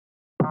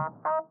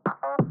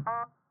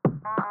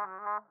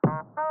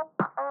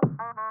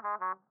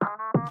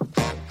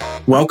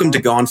Welcome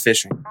to Gone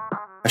Fishing,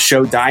 a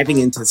show diving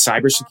into the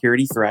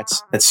cybersecurity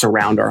threats that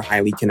surround our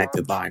highly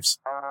connected lives.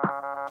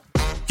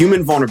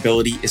 Human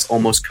vulnerability is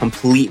almost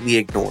completely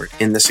ignored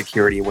in the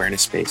security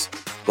awareness space.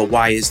 But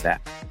why is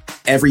that?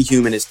 Every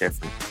human is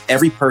different.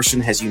 Every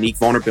person has unique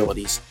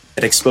vulnerabilities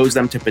that expose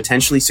them to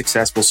potentially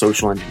successful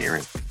social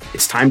engineering.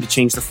 It's time to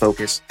change the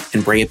focus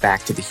and bring it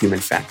back to the human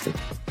factor.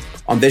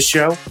 On this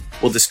show,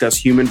 we'll discuss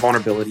human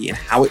vulnerability and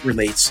how it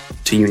relates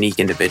to unique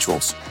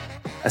individuals.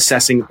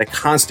 Assessing the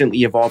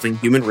constantly evolving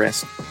human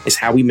risk is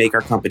how we make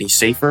our company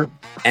safer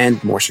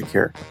and more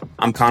secure.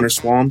 I'm Connor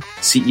Swalm,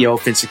 CEO of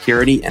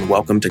FinSecurity, and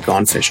welcome to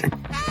Gone Fishing.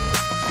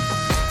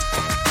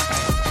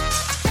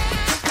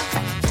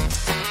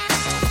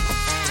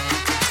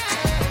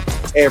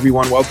 Hey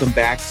everyone, welcome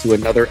back to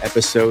another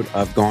episode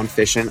of Gone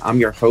Fishing. I'm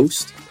your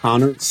host,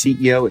 Connor,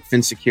 CEO at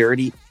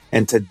FinSecurity,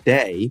 and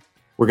today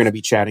we're going to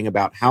be chatting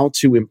about how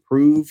to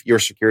improve your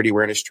security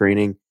awareness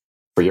training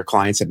for your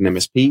clients at an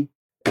MSP.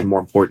 And more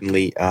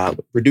importantly,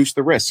 reduce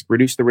the risk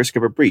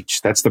of a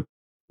breach. That's the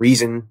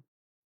reason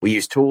we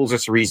use tools.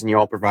 That's the reason you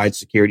all provide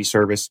security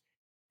service,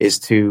 is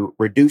to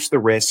reduce the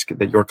risk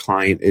that your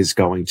client is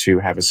going to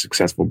have a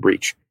successful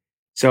breach.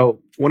 So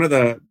one of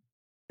the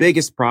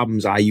biggest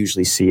problems I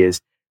usually see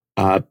is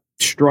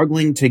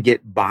struggling to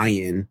get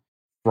buy-in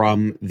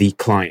from the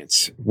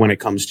clients when it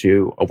comes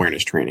to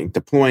awareness training,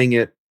 deploying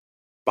it,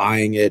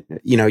 buying it.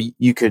 You know,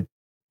 you could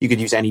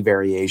use any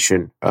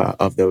variation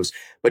of those,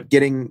 but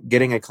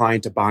getting a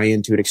client to buy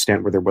in to an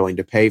extent where they're willing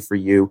to pay for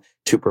you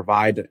to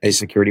provide a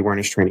security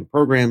awareness training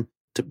program,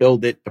 to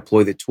build it,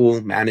 deploy the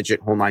tool, manage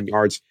it, whole nine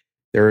yards.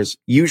 There's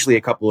usually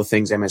a couple of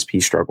things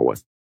MSPs struggle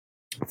with.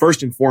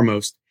 First and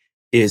foremost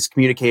is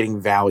communicating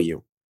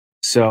value.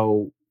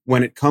 So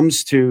when it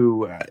comes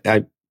to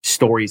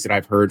stories that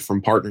I've heard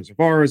from partners of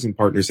ours and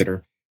partners that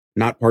are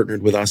not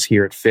partnered with us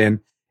here at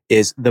Fin,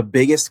 is the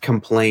biggest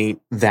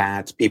complaint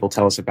that people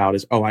tell us about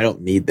is, oh, I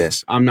don't need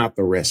this. I'm not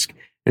the risk.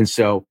 And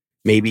so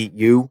maybe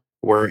you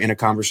were in a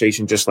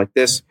conversation just like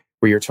this,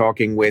 where you're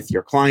talking with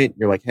your client.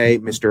 You're like, hey,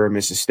 Mr. or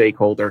Mrs.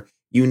 Stakeholder,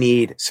 you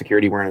need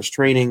security awareness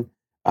training.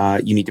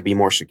 You need to be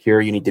more secure.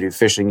 You need to do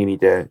phishing. You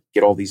need to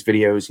get all these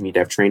videos. You need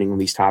to have training on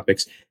these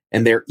topics.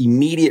 And their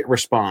immediate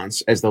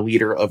response as the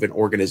leader of an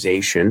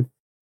organization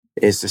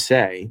is to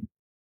say,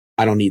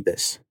 I don't need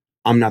this.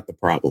 I'm not the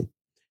problem.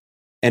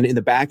 And in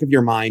the back of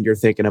your mind, you're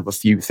thinking of a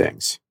few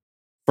things.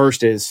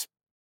 First is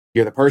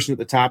you're the person at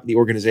the top of the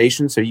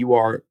organization, so you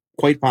are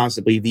quite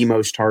possibly the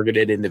most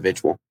targeted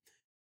individual.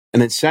 And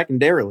then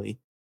secondarily,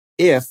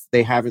 if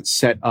they haven't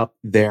set up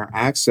their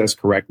access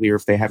correctly, or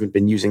if they haven't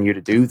been using you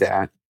to do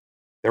that,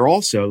 they're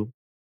also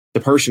the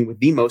person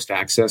with the most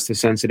access to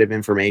sensitive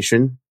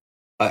information,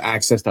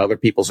 access to other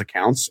people's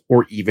accounts,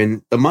 or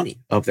even the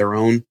money of their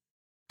own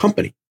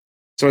company.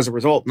 So as a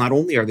result, not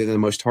only are they the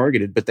most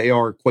targeted, but they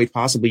are quite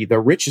possibly the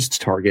richest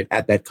target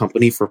at that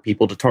company for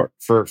people to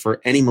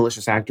for any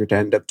malicious actor to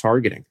end up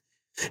targeting.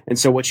 And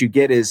so what you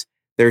get is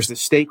there's the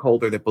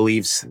stakeholder that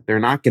believes they're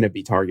not going to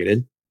be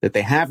targeted, that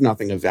they have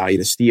nothing of value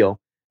to steal.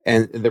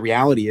 And the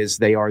reality is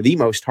they are the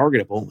most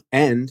targetable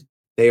and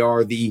they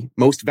are the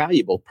most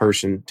valuable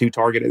person to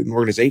target an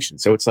organization.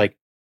 So it's like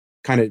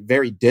kind of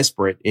very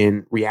disparate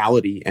in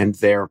reality and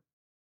their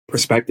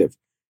perspective.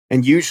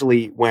 And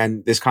usually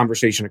when this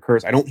conversation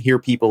occurs, I don't hear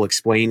people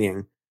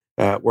explaining,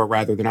 or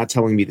rather they're not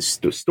telling me the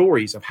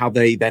stories of how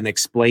they then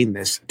explain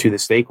this to the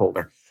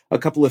stakeholder. A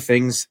couple of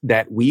things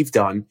that we've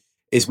done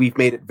is we've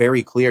made it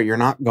very clear you're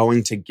not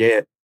going to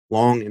get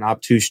long and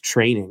obtuse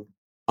training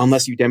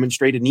unless you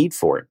demonstrate a need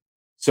for it.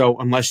 So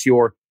unless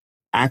you're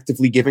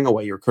actively giving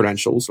away your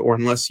credentials, or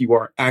unless you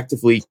are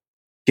actively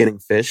getting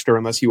phished, or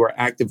unless you are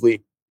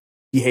actively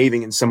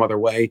behaving in some other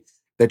way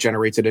that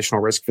generates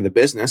additional risk for the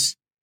business,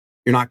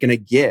 you're not going to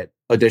get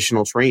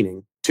additional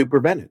training to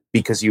prevent it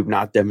because you've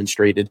not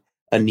demonstrated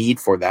a need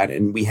for that,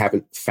 and we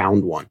haven't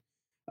found one.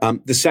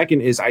 The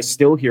second is I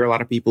still hear a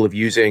lot of people of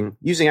using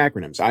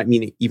acronyms. I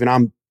mean, even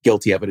I'm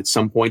guilty of it at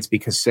some points,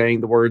 because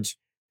saying the words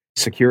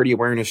security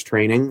awareness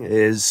training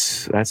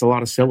that's a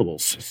lot of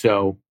syllables.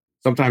 So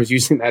sometimes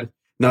using that,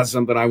 not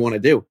something I want to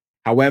do.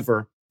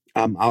 However,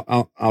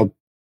 I'll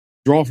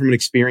draw from an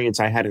experience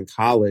I had in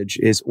college.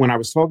 Is when I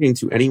was talking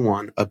to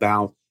anyone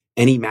about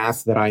any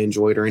math that I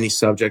enjoyed or any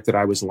subject that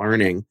I was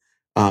learning,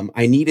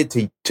 I needed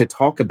to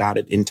talk about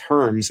it in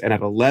terms and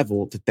at a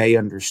level that they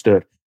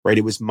understood, right?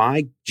 It was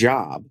my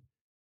job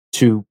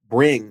to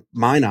bring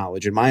my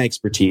knowledge and my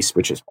expertise,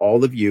 which is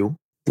all of you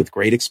with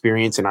great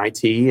experience in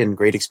IT and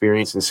great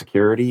experience in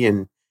security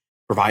and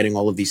providing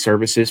all of these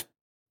services,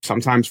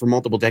 sometimes for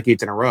multiple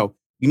decades in a row.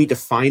 You need to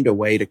find a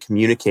way to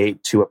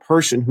communicate to a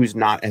person who's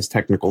not as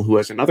technical, who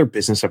has another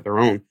business of their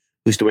own,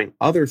 who's doing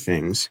other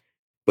things,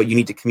 but you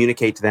need to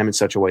communicate to them in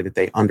such a way that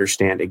they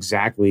understand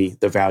exactly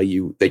the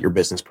value that your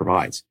business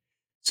provides.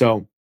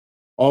 So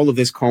all of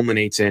this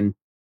culminates in,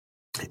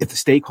 if the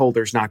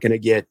stakeholder's not going to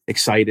get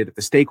excited, if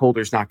the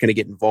stakeholder's not going to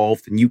get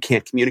involved, and you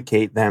can't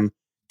communicate them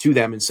to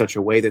them in such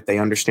a way that they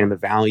understand the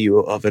value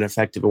of an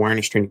effective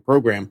awareness training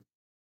program,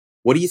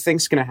 what do you think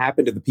is going to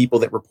happen to the people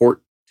that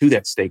report to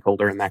that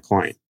stakeholder and that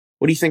client?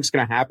 What do you think is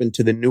going to happen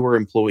to the newer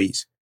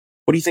employees?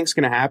 What do you think is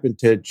going to happen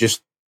to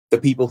just the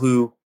people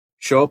who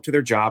show up to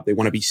their job? They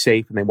want to be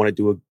safe and they want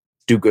to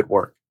do good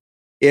work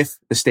if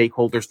the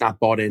stakeholder's not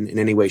bought in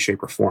any way,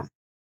 shape, or form.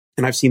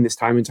 And I've seen this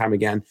time and time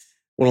again.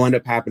 What will end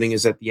up happening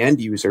is that the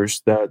end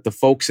users, the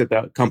folks at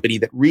the company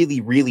that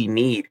really, really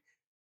need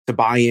to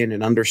buy in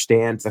and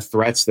understand the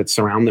threats that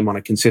surround them on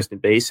a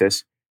consistent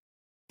basis,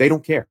 they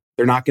don't care.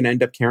 They're not going to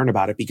end up caring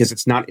about it because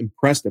it's not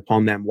impressed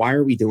upon them. Why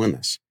are we doing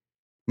this?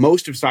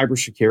 Most of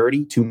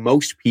cybersecurity to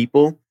most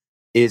people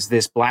is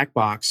this black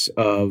box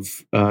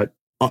of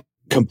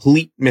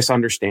complete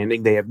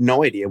misunderstanding. They have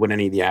no idea what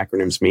any of the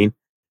acronyms mean.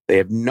 They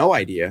have no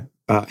idea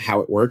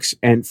how it works.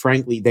 And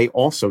frankly, they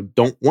also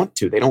don't want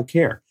to. They don't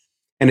care.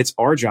 And it's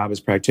our job as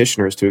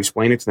practitioners to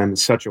explain it to them in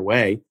such a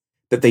way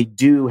that they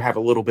do have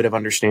a little bit of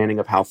understanding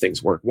of how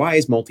things work. Why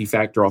is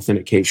multi-factor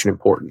authentication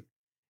important?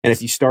 And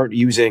if you start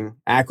using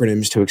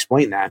acronyms to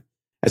explain that,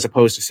 as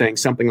opposed to saying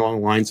something along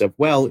the lines of,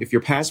 well, if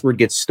your password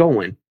gets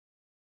stolen,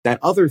 that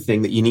other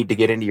thing that you need to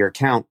get into your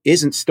account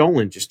isn't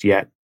stolen just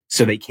yet,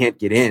 so they can't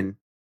get in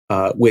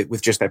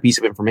with just that piece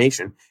of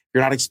information.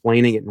 You're not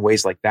explaining it in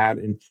ways like that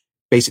and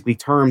basically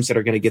terms that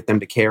are going to get them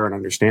to care and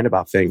understand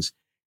about things.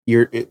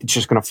 It's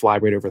just going to fly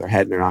right over their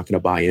head and they're not going to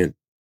buy in.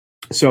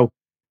 So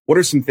what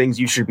are some things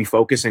you should be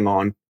focusing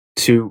on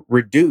to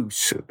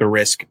reduce the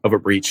risk of a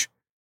breach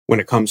when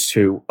it comes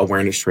to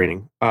awareness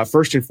training?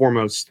 First and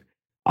foremost,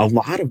 a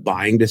lot of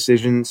buying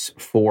decisions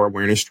for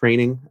awareness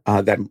training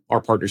that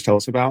our partners tell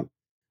us about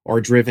are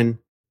driven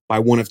by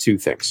one of two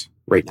things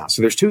right now.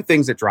 So there's two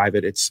things that drive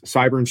it. It's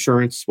cyber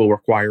insurance will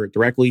require it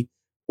directly,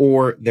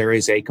 or there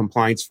is a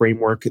compliance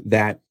framework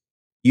that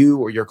you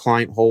or your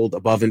client hold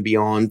above and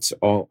beyond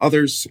all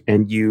others,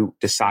 and you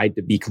decide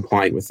to be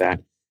compliant with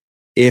that.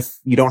 If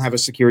you don't have a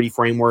security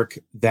framework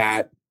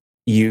that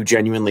you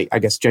genuinely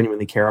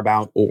care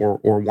about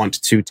or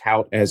want to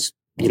tout as,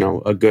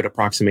 a good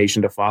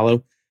approximation to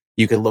follow,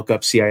 you can look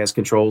up CIS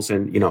controls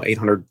and, NIST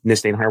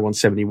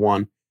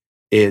 800-171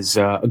 is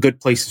a good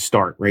place to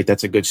start, right?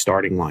 That's a good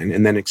starting line.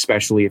 And then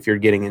especially if you're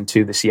getting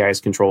into the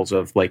CIS controls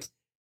of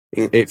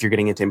if you're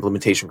getting into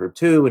implementation group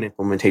 2 and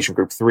implementation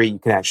group 3, you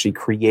can actually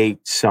create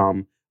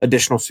some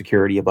additional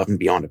security above and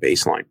beyond a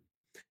baseline.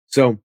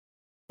 So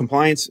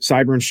compliance,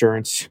 cyber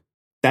insurance,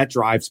 that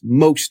drives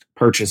most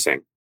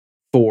purchasing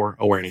for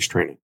awareness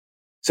training.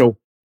 So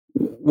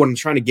what I'm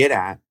trying to get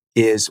at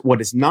is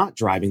what is not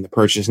driving the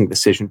purchasing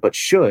decision, but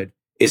should,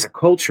 is a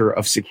culture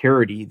of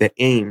security that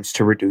aims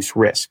to reduce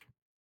risk.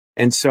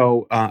 And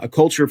so a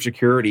culture of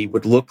security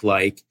would look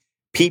like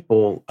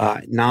people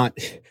not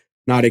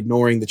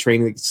ignoring the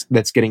training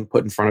that's getting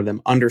put in front of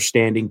them,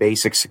 understanding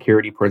basic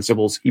security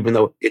principles, even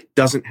though it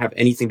doesn't have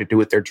anything to do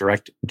with their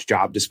direct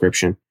job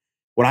description.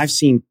 What I've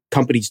seen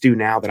companies do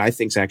now that I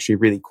think is actually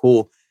really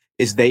cool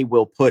is they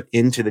will put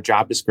into the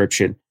job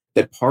description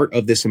that part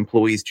of this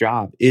employee's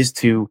job is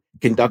to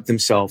conduct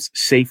themselves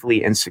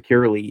safely and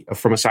securely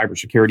from a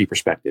cybersecurity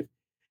perspective.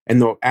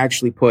 And they'll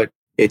actually put,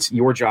 it's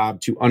your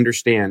job to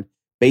understand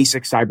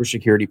basic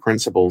cybersecurity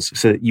principles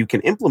so that you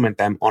can implement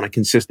them on a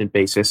consistent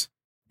basis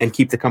and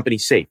keep the company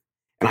safe.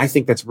 And I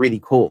think that's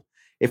really cool.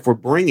 If we're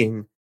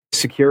bringing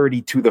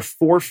security to the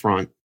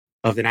forefront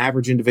of an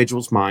average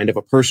individual's mind, of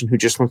a person who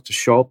just wants to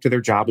show up to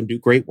their job and do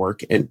great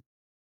work and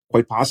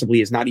quite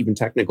possibly is not even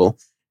technical,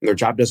 and their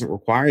job doesn't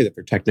require that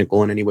they're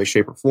technical in any way,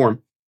 shape, or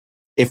form.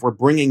 If we're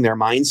bringing their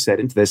mindset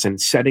into this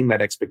and setting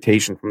that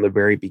expectation from the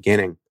very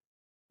beginning,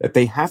 that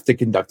they have to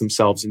conduct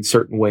themselves in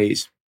certain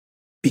ways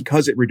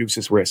because it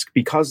reduces risk,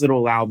 because it'll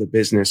allow the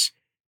business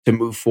to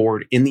move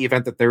forward. In the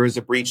event that there is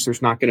a breach,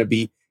 there's not going to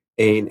be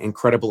an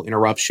incredible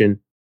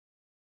interruption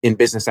in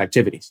business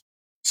activities.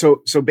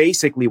 So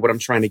basically what I'm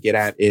trying to get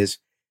at is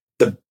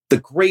the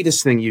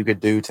greatest thing you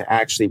could do to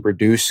actually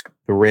reduce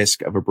the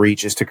risk of a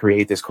breach is to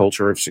create this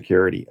culture of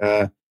security.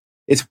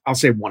 I'll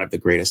say one of the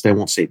greatest. I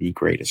won't say the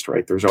greatest,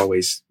 right? There's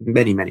always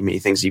many, many, many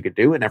things you could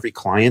do, and every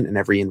client and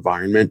every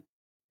environment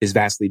is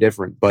vastly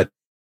different. But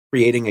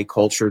creating a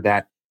culture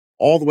that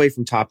all the way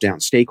from top down,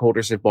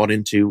 stakeholders have bought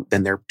into,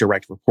 then their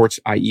direct reports,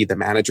 i.e. the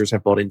managers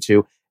have bought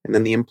into, and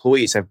then the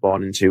employees have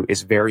bought into,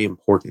 is very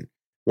important.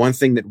 One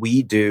thing that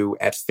we do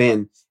at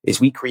Fin is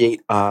we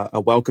create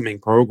a welcoming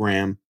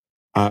program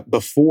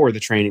before the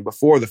training,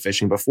 before the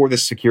phishing, before the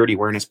security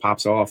awareness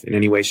pops off in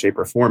any way, shape,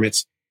 or form.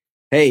 It's,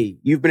 hey,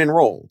 you've been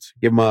enrolled.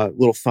 Give them a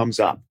little thumbs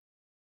up.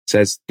 It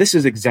says, this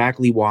is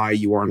exactly why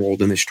you are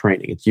enrolled in this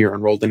training. You're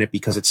enrolled in it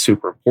because it's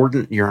super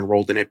important. You're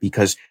enrolled in it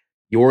because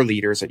your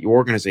leaders at your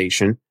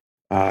organization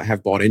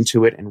have bought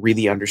into it and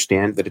really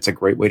understand that it's a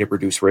great way to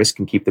reduce risk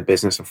and keep the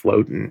business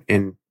afloat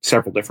in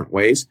several different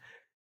ways.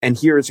 And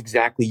here is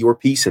exactly your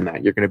piece in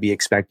that. You're going to be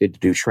expected to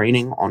do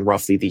training on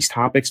roughly these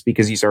topics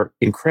because these are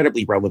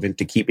incredibly relevant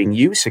to keeping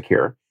you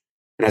secure.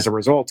 And as a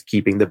result,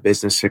 keeping the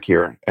business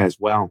secure as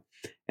well.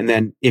 And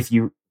then if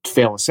you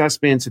fail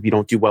assessments, if you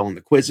don't do well in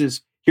the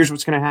quizzes, here's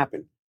what's going to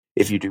happen.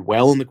 If you do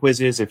well in the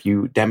quizzes, if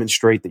you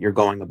demonstrate that you're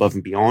going above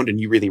and beyond and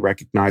you really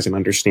recognize and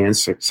understand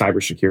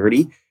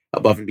cybersecurity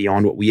above and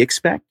beyond what we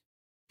expect,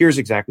 here's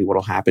exactly what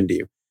will happen to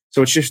you.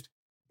 So it's just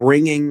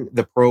bringing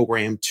the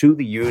program to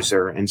the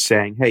user and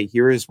saying, hey,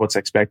 here is what's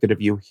expected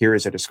of you. Here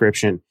is a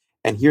description.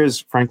 And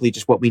here's, frankly,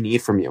 just what we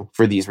need from you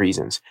for these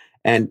reasons.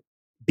 And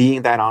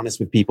being that honest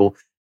with people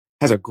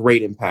has a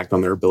great impact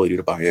on their ability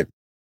to buy in.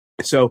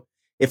 So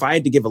if I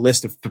had to give a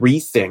list of 3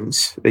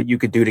 things that you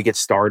could do to get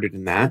started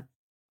in that,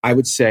 I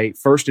would say,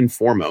 first and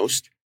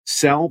foremost,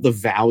 sell the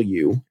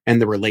value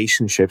and the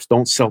relationships.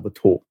 Don't sell the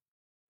tool.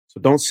 So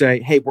don't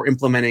say, hey, we're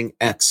implementing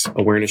X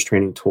awareness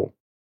training tool.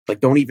 Like,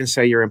 don't even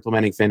say you're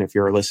implementing Fin if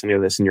you're listening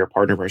to this and you're a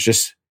partner of ours.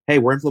 Just, hey,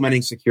 we're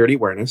implementing security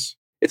awareness.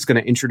 It's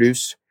going to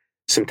introduce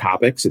some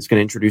topics. It's going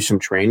to introduce some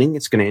training.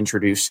 It's going to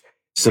introduce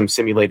some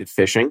simulated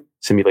phishing,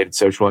 simulated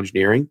social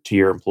engineering to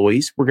your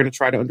employees. We're going to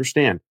try to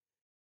understand,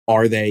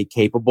 are they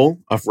capable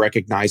of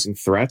recognizing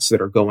threats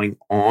that are going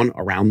on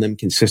around them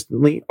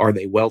consistently? Are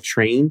they well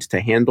trained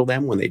to handle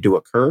them when they do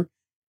occur?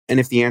 And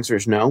if the answer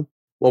is no,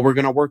 well, we're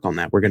going to work on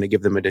that. We're going to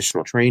give them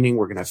additional training.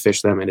 We're going to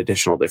fish them in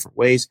additional different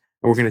ways.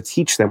 And we're going to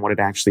teach them what it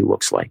actually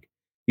looks like.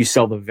 You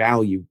sell the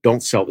value,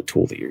 don't sell the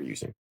tool that you're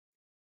using.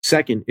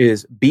 Second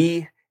is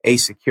be a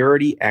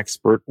security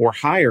expert or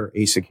hire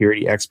a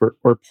security expert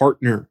or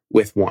partner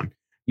with one.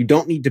 You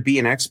don't need to be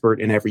an expert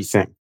in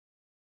everything.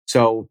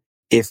 So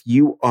if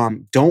you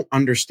don't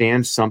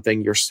understand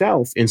something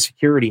yourself in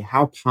security,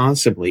 how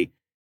possibly,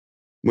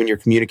 when you're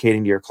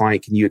communicating to your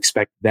client, can you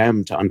expect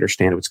them to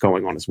understand what's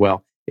going on as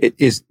well? It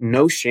is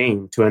no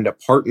shame to end up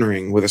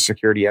partnering with a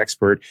security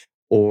expert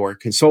or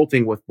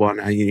consulting with one.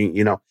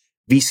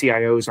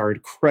 VCIOs are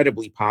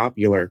incredibly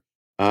popular,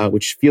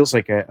 which feels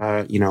like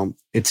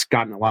it's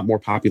gotten a lot more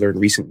popular in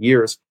recent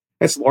years.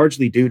 That's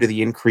largely due to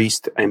the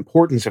increased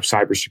importance of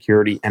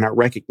cybersecurity and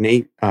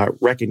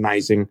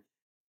recognizing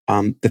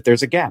that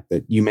there's a gap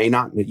that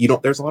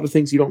there's a lot of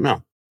things you don't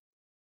know.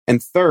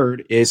 And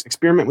third is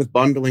experiment with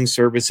bundling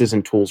services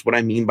and tools. What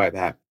I mean by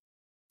that,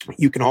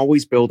 you can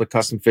always build a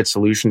custom fit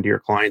solution to your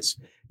clients.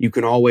 You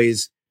can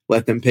always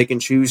let them pick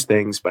and choose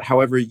things. But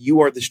however,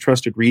 you are this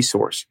trusted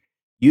resource.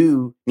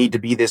 You need to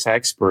be this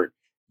expert.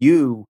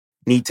 You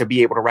need to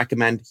be able to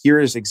recommend, here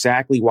is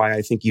exactly why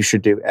I think you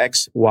should do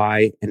X,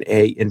 Y, and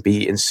A, and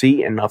B, and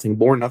C, and nothing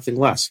more, nothing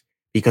less,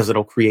 because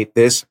it'll create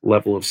this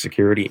level of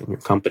security in your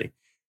company.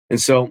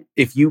 And so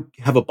if you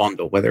have a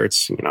bundle, whether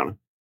it's,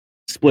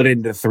 split it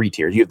into 3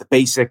 tiers, you have the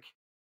basic,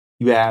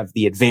 you have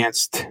the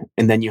advanced,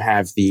 and then you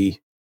have the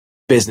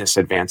business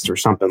advanced or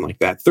something like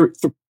that.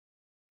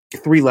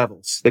 3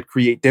 levels that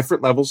create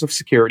different levels of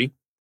security,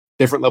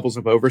 different levels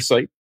of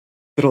oversight,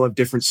 that'll have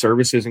different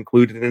services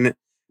included in it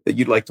that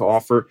you'd like to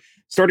offer.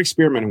 Start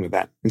experimenting with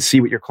that and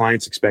see what your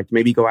clients expect.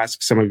 Maybe go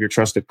ask some of your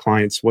trusted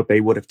clients what they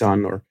would have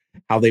done or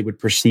how they would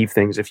perceive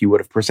things if you would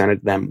have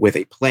presented them with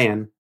a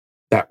plan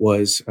that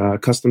was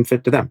custom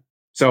fit to them.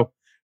 So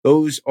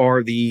those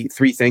are the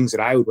 3 things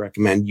that I would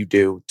recommend you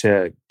do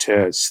to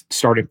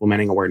start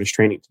implementing awareness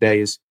training today: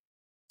 is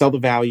sell the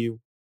value,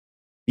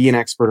 be an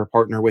expert or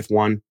partner with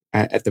one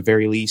at the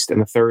very least.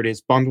 And the third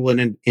is bundle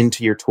it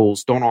into your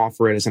tools. Don't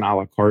offer it as an a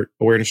la carte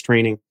awareness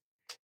training.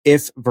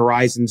 If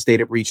Verizon's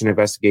data breach and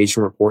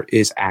investigation report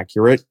is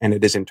accurate and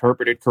it is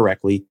interpreted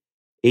correctly,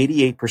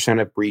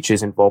 88% of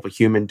breaches involve a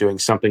human doing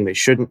something they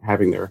shouldn't,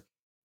 having their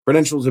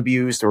credentials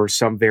abused, or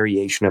some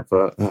variation of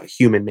a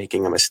human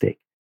making a mistake.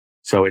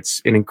 So it's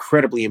an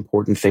incredibly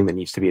important thing that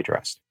needs to be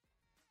addressed.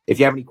 If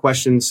you have any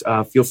questions,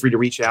 feel free to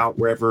reach out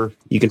wherever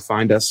you can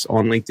find us,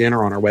 on LinkedIn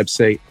or on our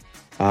website.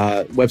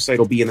 Website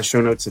will be in the show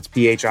notes. It's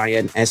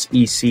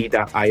phinsec.io.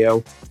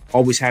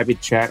 Always happy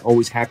to chat,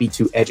 always happy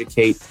to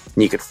educate.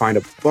 And you can find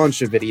a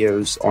bunch of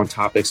videos on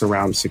topics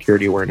around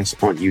security awareness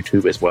on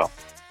YouTube as well.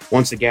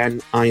 Once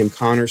again, I am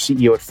Connor,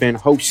 CEO at Fin,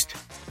 host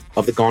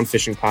of the Gone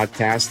Fishing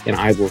podcast, and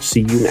I will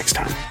see you next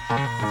time.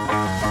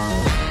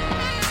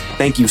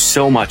 Thank you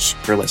so much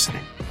for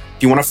listening.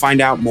 If you want to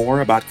find out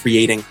more about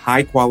creating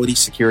high-quality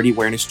security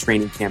awareness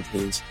training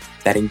campaigns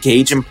that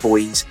engage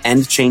employees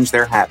and change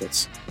their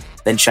habits,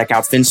 then check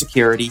out Fin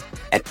Security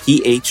at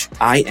phinsec.io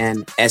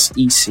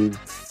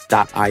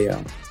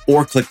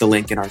or click the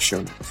link in our show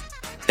notes.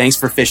 Thanks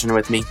for fishing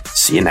with me.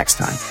 See you next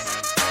time.